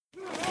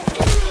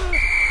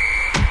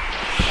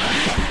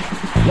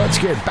Let's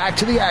get back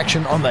to the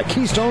action on the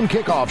Keystone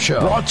Kickoff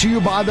Show. Brought to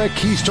you by the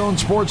Keystone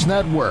Sports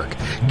Network.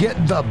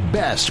 Get the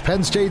best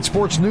Penn State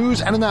sports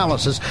news and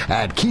analysis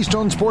at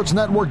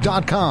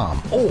KeystonesportsNetwork.com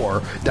or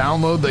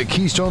download the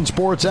Keystone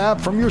Sports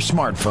app from your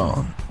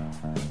smartphone.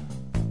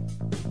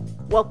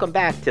 Welcome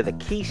back to the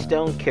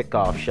Keystone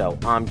Kickoff Show.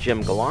 I'm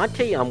Jim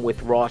Galante. I'm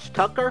with Ross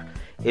Tucker.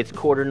 It's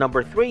quarter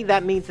number 3.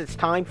 That means it's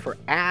time for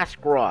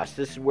Ask Ross.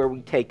 This is where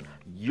we take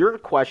your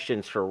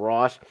questions for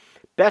Ross.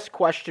 Best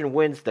question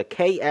wins the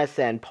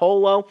KSN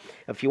Polo.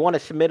 If you want to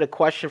submit a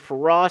question for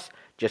Ross,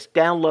 just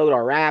download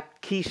our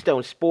app,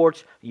 Keystone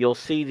Sports. You'll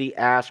see the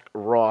Ask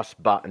Ross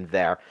button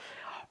there.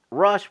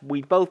 Ross,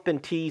 we've both been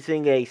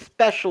teasing a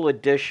special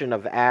edition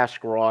of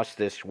Ask Ross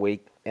this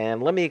week,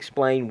 and let me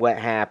explain what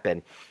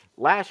happened.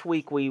 Last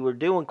week we were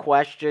doing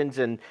questions,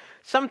 and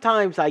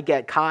sometimes I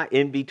get caught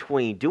in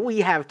between. Do we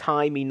have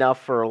time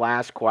enough for a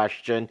last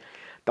question?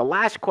 The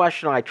last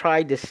question I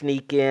tried to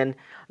sneak in,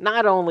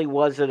 not only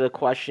was it a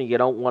question you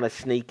don't want to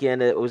sneak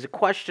in, it was a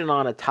question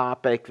on a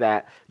topic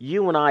that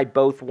you and I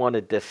both want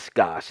to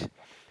discuss.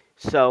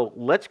 So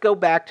let's go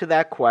back to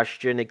that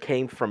question. It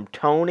came from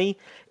Tony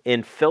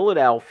in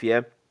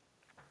Philadelphia,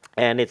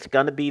 and it's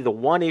going to be the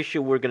one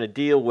issue we're going to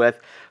deal with.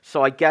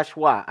 So I guess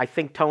what? I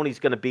think Tony's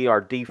going to be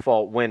our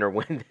default winner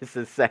when this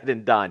is said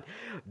and done.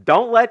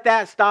 Don't let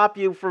that stop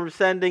you from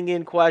sending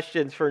in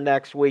questions for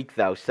next week,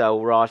 though.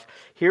 So, Ross,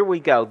 here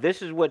we go.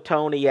 This is what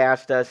Tony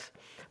asked us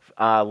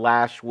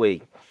last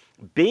week.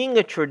 Being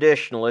a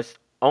traditionalist,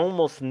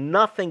 almost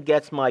nothing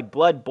gets my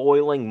blood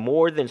boiling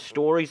more than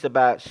stories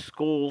about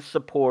school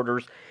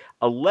supporters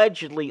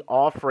allegedly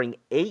offering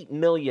 $8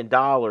 million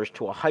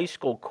to a high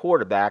school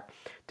quarterback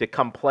to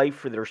come play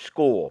for their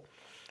school.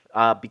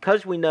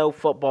 Because we know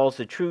football is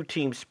a true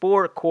team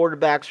sport,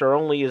 quarterbacks are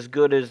only as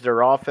good as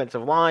their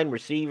offensive line,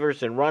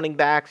 receivers, and running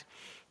backs.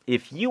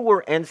 If you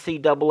were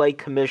NCAA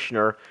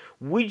commissioner,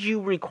 would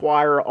you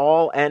require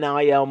all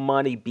NIL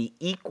money be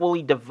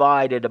equally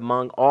divided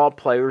among all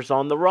players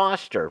on the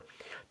roster?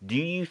 Do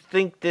you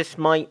think this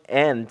might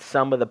end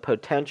some of the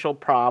potential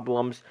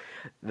problems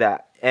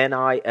that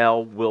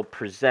NIL will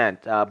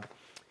present?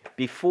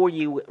 Before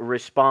you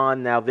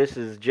respond, now this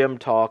is Jim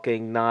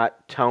talking,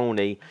 not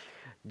Tony.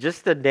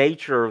 Just the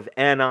nature of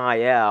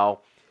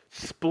NIL,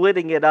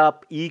 splitting it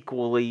up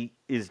equally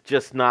is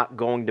just not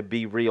going to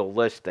be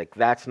realistic.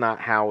 That's not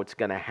how it's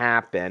going to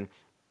happen.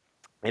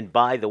 And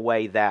by the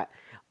way, that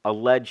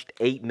alleged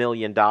 $8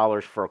 million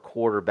for a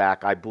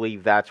quarterback, I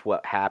believe that's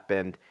what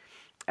happened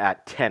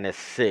at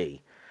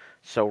Tennessee.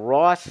 So,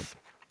 Ross,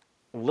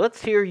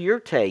 let's hear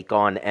your take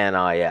on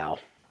NIL.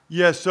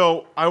 Yeah,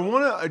 so I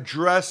want to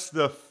address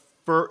the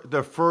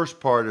first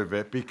part of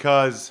it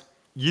because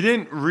you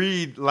didn't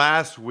read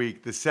last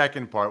week the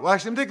second part. Well,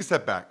 actually, let me take a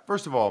step back.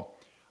 First of all,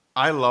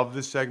 I love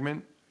this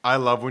segment. I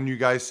love when you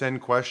guys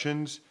send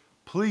questions.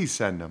 Please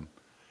send them.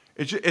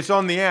 It's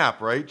on the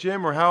app, right,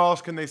 Jim? Or how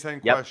else can they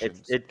send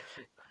questions?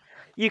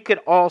 You could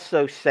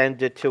also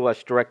send it to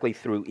us directly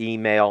through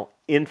email,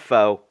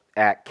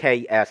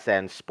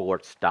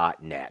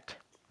 info@ksnsports.net.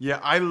 Yeah,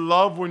 I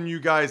love when you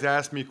guys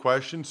ask me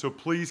questions, so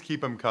please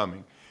keep them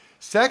coming.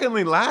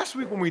 Secondly, last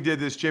week when we did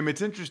this, Jim,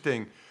 it's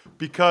interesting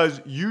because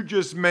you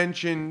just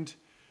mentioned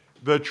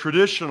the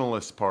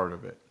traditionalist part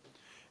of it.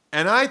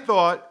 And I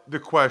thought the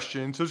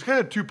question, so there's kind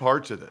of two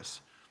parts of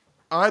this.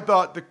 I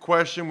thought the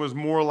question was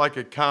more like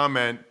a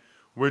comment,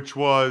 which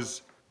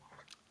was,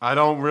 I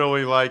don't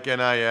really like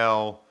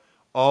NIL,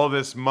 all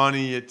this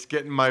money, it's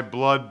getting my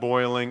blood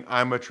boiling,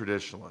 I'm a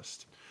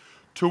traditionalist.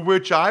 To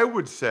which I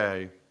would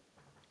say,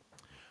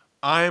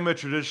 I am a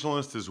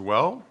traditionalist as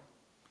well.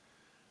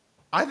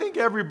 I think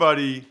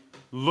everybody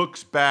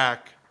looks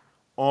back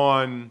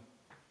on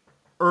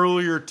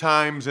earlier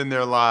times in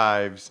their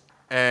lives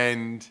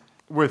and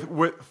with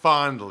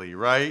fondly,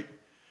 right?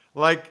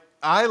 Like,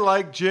 I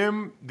like,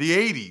 Jim, the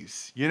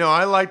 80s. You know,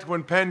 I liked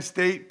when Penn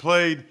State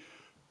played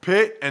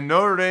Pitt and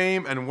Notre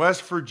Dame and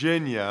West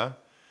Virginia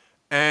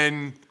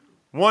and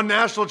won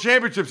national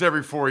championships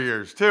every 4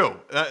 years, too.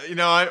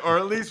 Or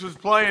at least was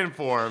playing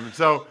for them.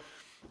 So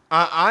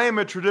I am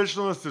a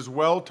traditionalist as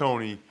well,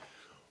 Tony.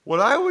 What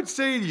I would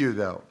say to you,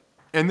 though,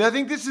 and I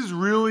think this is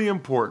really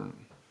important,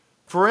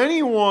 for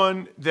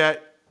anyone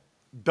that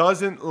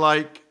doesn't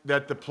like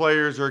that the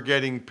players are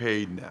getting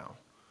paid now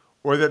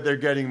or that they're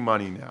getting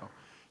money now,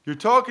 you're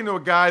talking to a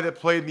guy that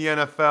played in the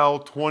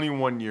NFL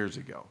 21 years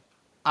ago.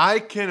 I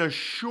can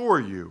assure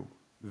you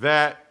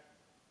that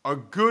a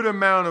good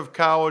amount of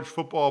college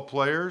football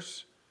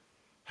players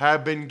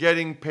have been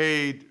getting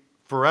paid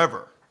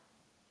forever,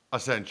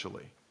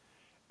 essentially.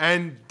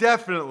 And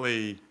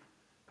definitely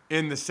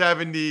in the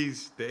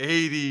 70s, the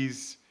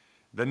 80s,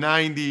 the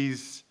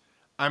 90s.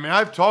 I mean,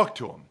 I've talked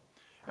to them.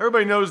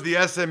 Everybody knows the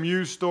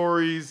SMU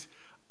stories.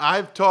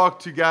 I've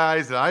talked to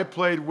guys that I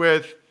played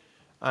with.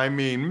 I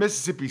mean,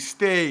 Mississippi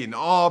State and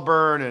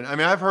Auburn. And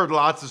I've heard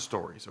lots of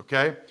stories,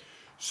 okay?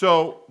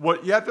 So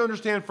what you have to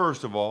understand,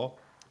 first of all,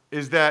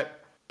 is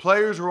that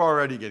players are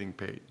already getting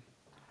paid.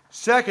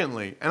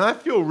 Secondly, and I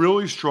feel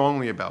really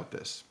strongly about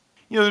this,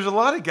 there's a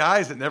lot of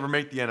guys that never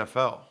make the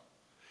NFL.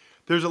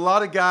 there's a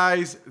lot of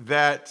guys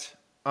that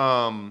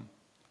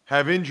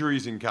have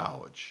injuries in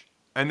college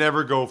and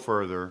never go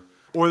further,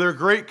 or they're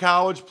great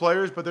college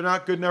players, but they're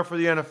not good enough for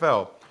the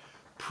NFL.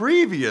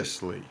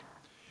 Previously,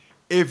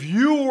 if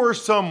you were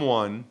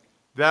someone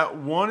that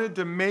wanted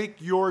to make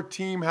your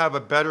team have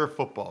a better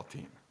football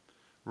team,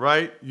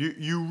 right?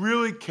 You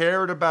really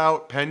cared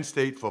about Penn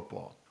State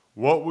football.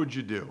 What would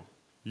you do?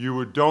 You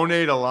would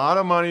donate a lot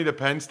of money to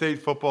Penn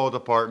State football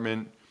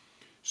department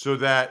so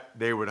that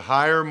they would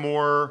hire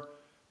more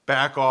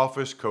back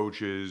office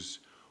coaches,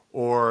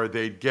 or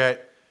they'd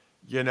get,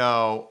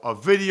 a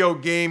video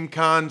game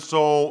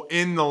console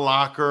in the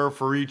locker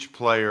for each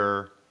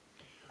player,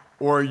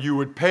 or you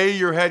would pay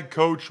your head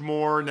coach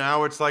more.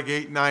 Now it's like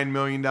 $8-9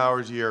 million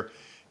a year.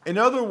 In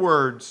other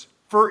words,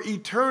 for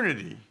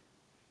eternity,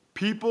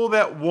 people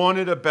that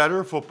wanted a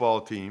better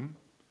football team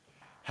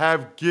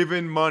have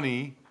given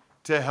money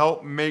to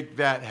help make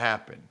that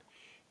happen.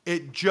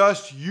 It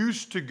just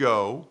used to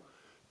go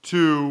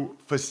to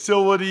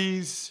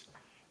facilities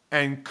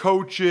and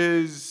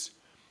coaches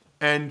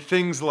and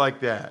things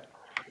like that.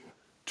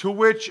 To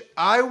which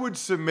I would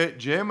submit,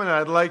 Jim, and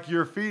I'd like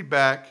your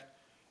feedback,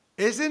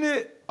 isn't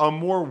it a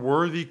more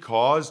worthy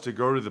cause to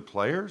go to the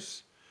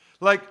players?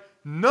 Like,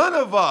 none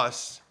of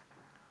us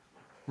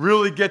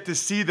really get to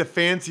see the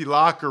fancy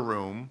locker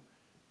room,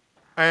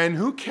 and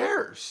who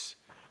cares?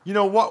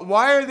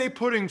 Why are they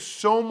putting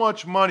so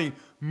much money,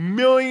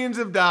 millions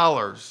of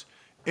dollars,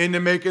 into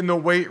making the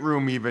weight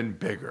room even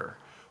bigger,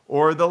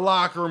 or the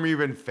locker room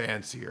even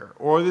fancier,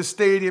 or the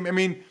stadium? I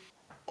mean,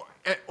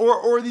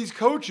 or these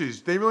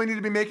coaches, they really need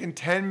to be making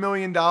 $10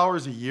 million a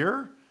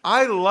year?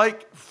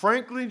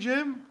 Frankly,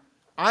 Jim,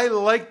 I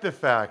like the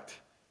fact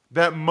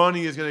that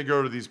money is going to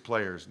go to these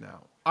players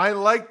now. I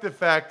like the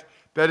fact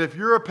that if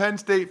you're a Penn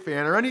State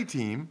fan or any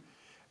team,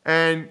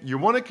 and you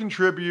want to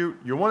contribute,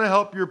 you want to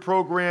help your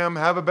program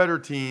have a better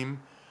team,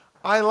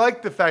 I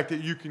like the fact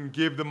that you can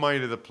give the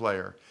money to the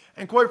player.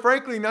 And quite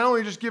frankly, not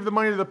only just give the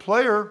money to the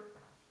player,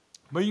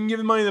 but you can give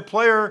the money to the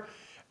player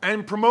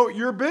and promote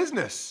your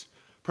business.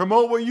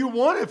 Promote what you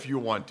want if you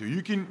want to.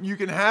 You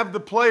can have the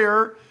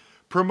player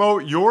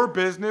promote your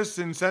business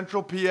in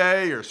Central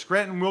PA or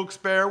Scranton,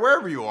 Wilkes-Barre,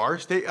 wherever you are.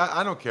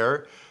 I don't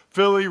care.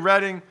 Philly,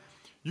 Reading.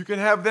 You can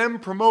have them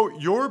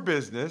promote your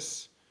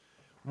business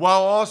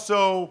while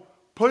also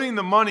putting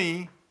the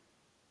money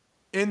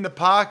in the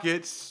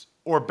pockets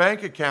or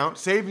bank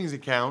accounts, savings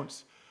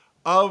accounts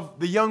of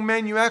the young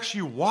men you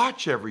actually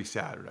watch every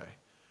Saturday.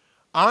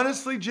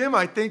 Honestly, Jim,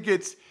 I think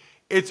it's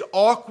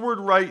awkward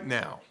right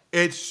now.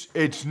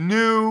 It's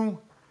new,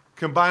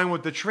 combined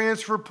with the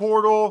transfer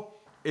portal.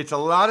 It's a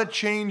lot of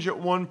change at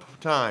one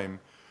time.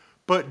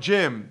 But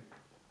Jim,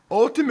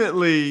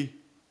 ultimately,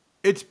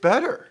 it's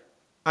better.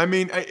 I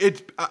mean,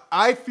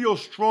 I feel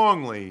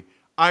strongly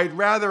I'd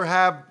rather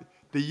have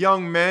the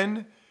young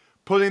men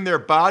putting their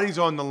bodies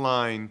on the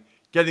line,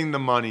 getting the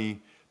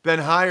money, than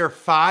hire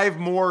 5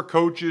 more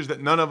coaches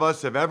that none of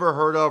us have ever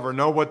heard of or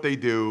know what they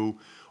do,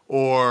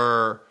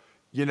 or,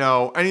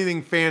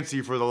 anything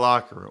fancy for the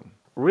locker room.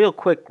 Real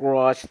quick,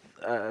 Ross,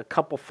 a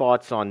couple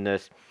thoughts on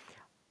this.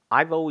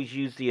 I've always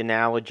used the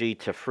analogy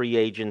to free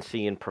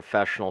agency in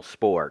professional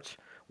sports.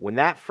 When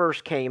that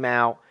first came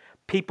out,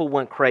 people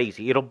went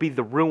crazy. It'll be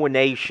the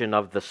ruination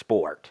of the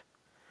sport.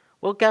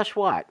 Well, guess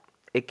what?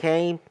 It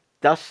came,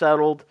 dust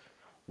settled.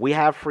 We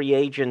have free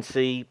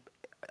agency.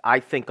 I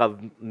think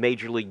of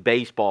Major League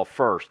Baseball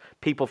first.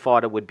 People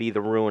thought it would be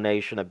the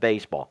ruination of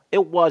baseball.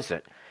 It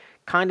wasn't.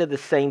 Kind of the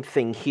same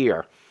thing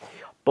here.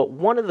 But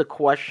one of the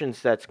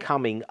questions that's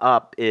coming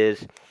up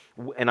is,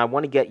 and I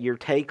want to get your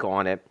take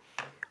on it,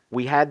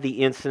 we had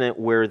the incident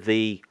where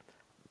the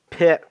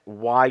Pitt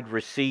wide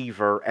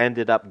receiver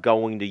ended up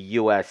going to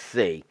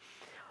USC.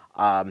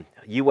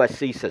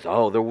 USC says,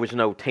 there was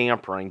no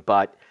tampering,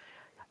 but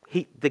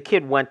the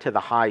kid went to the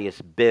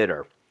highest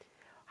bidder.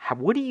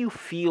 What do you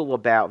feel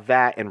about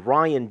that? And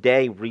Ryan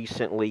Day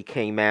recently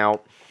came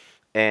out,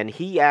 and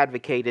he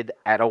advocated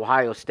at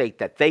Ohio State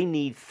that they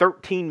need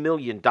 $13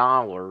 million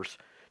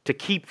to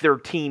keep their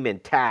team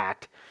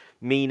intact,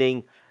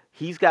 meaning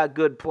he's got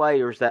good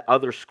players that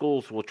other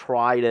schools will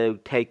try to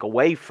take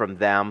away from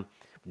them,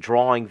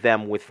 drawing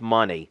them with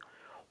money.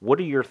 What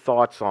are your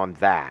thoughts on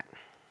that?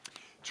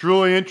 It's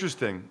really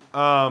interesting.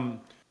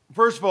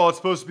 First of all, it's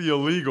supposed to be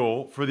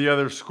illegal for the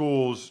other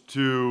schools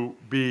to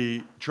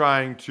be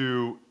trying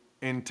to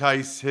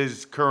entice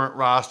his current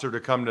roster to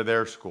come to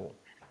their school.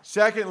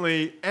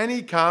 Secondly,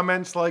 any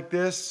comments like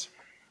this,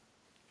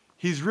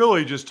 he's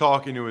really just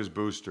talking to his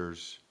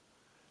boosters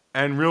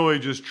and really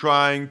just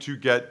trying to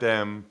get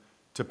them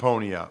to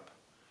pony up.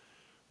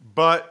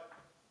 But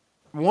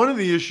one of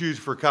the issues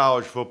for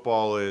college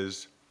football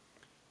is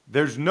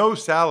there's no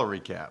salary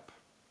cap.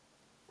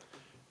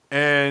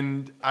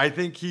 And I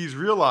think he's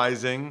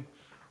realizing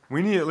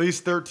we need at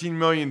least $13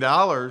 million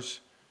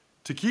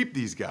to keep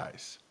these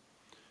guys.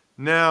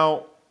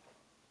 Now,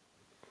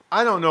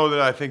 I don't know that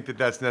I think that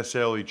that's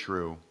necessarily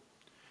true.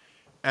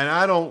 And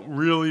I don't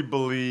really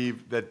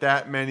believe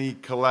that many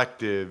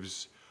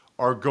collectives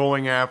are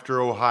going after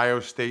Ohio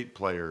State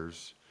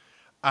players.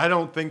 I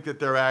don't think that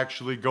they're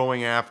actually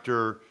going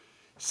after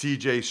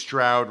C.J.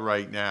 Stroud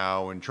right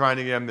now and trying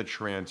to get him to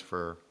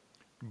transfer.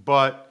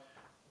 But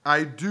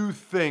I do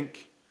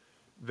think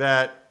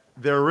that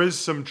there is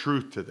some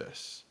truth to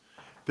this.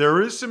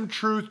 There is some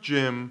truth,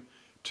 Jim,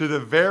 to the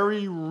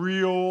very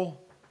real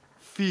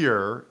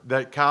fear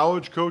that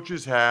college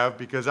coaches have,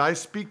 because I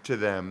speak to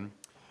them,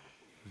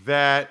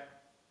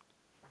 that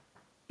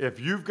if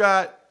you've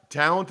got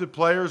talented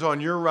players on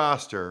your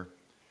roster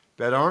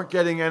that aren't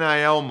getting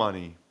NIL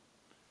money,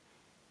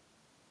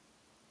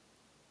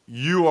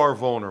 you are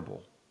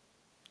vulnerable.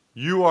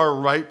 You are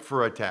ripe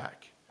for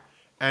attack.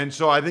 And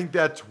so I think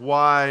that's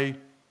why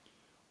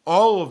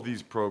all of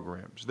these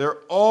programs, they're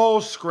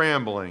all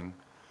scrambling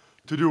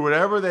to do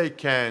whatever they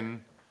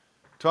can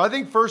to, I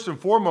think, first and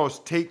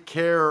foremost, take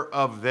care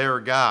of their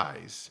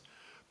guys.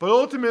 But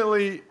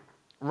ultimately,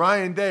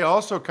 Ryan Day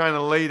also kind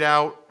of laid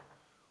out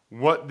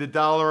what the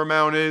dollar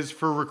amount is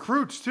for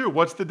recruits, too.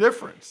 What's the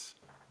difference,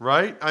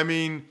 right? I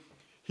mean,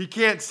 he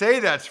can't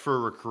say that's for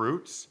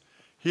recruits.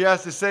 He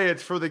has to say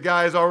it's for the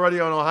guys already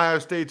on Ohio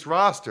State's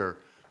roster.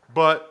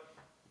 But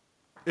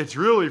it's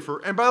really for,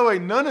 and by the way,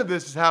 none of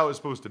this is how it's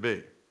supposed to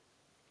be.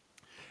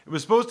 It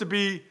was supposed to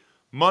be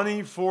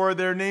money for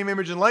their name,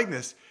 image, and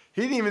likeness.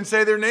 He didn't even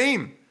say their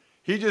name.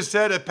 He just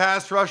said a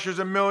pass rusher's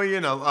 $1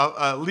 million,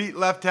 a elite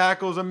left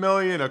tackle's $1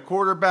 million, a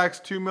quarterback's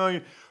 $2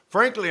 million.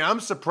 Frankly, I'm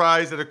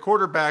surprised that a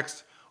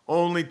quarterback's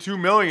only $2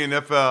 million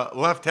if a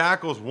left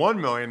tackle's $1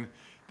 million.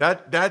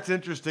 That's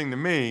interesting to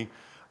me.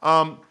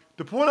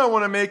 The point I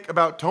want to make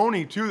about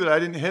Tony, too, that I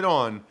didn't hit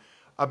on,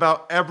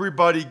 about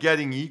everybody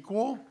getting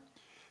equal,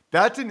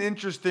 that's an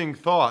interesting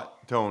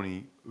thought,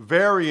 Tony.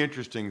 Very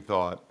interesting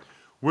thought,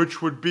 which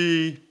would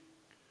be,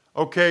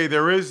 okay,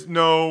 there is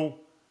no,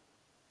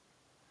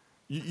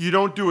 you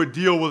don't do a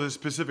deal with a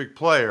specific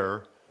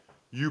player.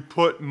 You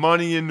put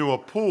money into a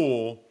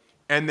pool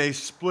and they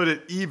split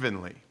it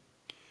evenly.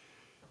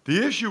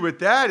 The issue with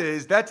that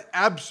is that's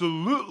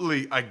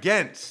absolutely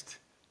against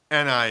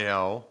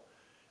NIL.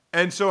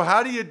 And so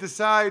how do you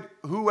decide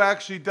who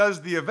actually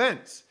does the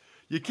events?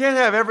 You can't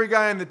have every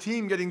guy on the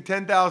team getting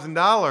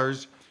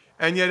 $10,000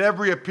 and yet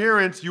every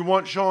appearance you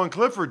want Sean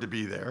Clifford to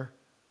be there.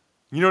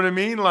 You know what I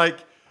mean? Like,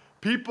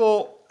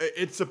 people,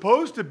 it's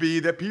supposed to be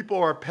that people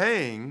are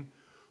paying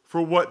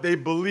for what they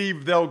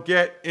believe they'll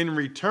get in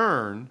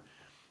return.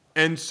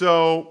 And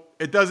so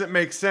it doesn't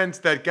make sense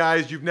that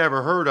guys you've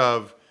never heard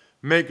of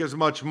make as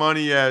much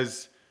money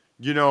as,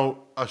 you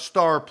know, a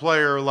star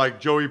player like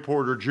Joey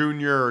Porter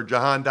Jr. or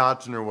Jahan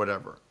Dotson or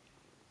whatever.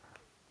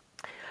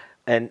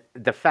 And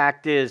the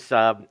fact is,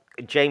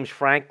 James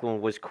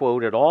Franklin was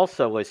quoted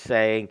also as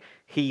saying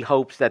he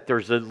hopes that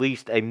there's at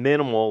least a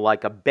minimal,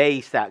 like a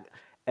base that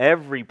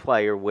every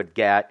player would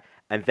get,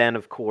 and then,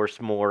 of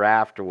course, more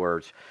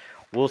afterwards.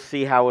 We'll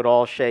see how it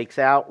all shakes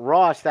out.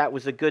 Ross, that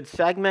was a good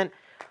segment.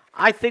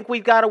 I think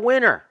we've got a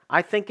winner.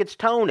 I think it's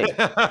Tony.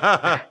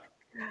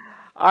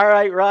 All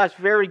right, Ross,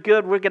 very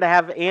good. We're going to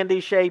have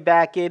Andy Shea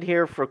back in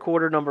here for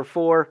quarter number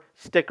 4.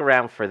 Stick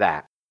around for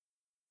that.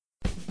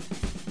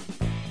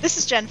 This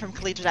is Jen from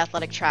Collegiate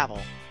Athletic Travel.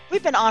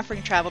 We've been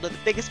offering travel to the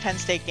biggest Penn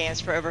State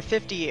games for over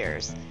 50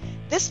 years.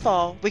 This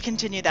fall, we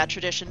continue that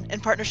tradition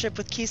in partnership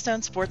with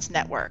Keystone Sports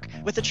Network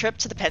with a trip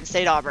to the Penn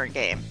State-Auburn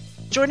game.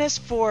 Join us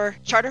for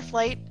charter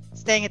flight,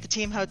 staying at the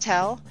team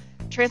hotel,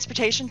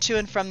 transportation to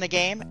and from the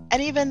game,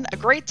 and even a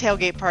great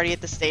tailgate party at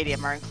the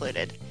stadium are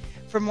included.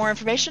 For more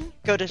information,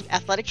 go to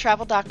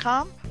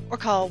athletictravel.com or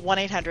call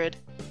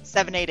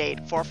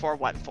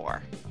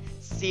 1-800-788-4414.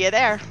 See you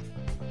there.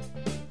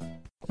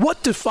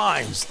 What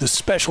defines the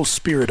special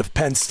spirit of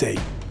Penn State?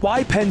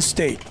 Why Penn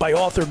State by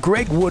author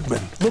Greg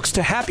Woodman looks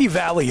to Happy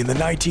Valley in the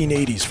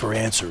 1980s for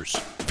answers.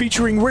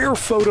 Featuring rare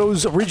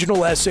photos,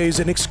 original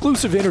essays, and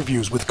exclusive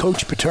interviews with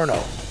Coach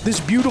Paterno, this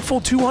beautiful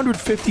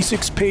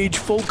 256-page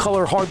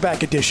full-color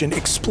hardback edition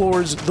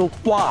explores the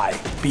why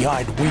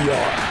behind We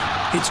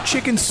Are. It's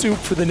chicken soup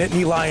for the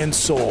Nittany Lions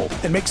soul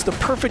and makes the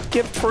perfect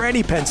gift for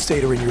any Penn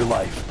Stater in your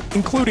life,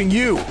 including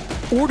you.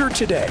 Order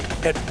today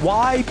at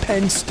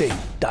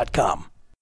whypennstate.com.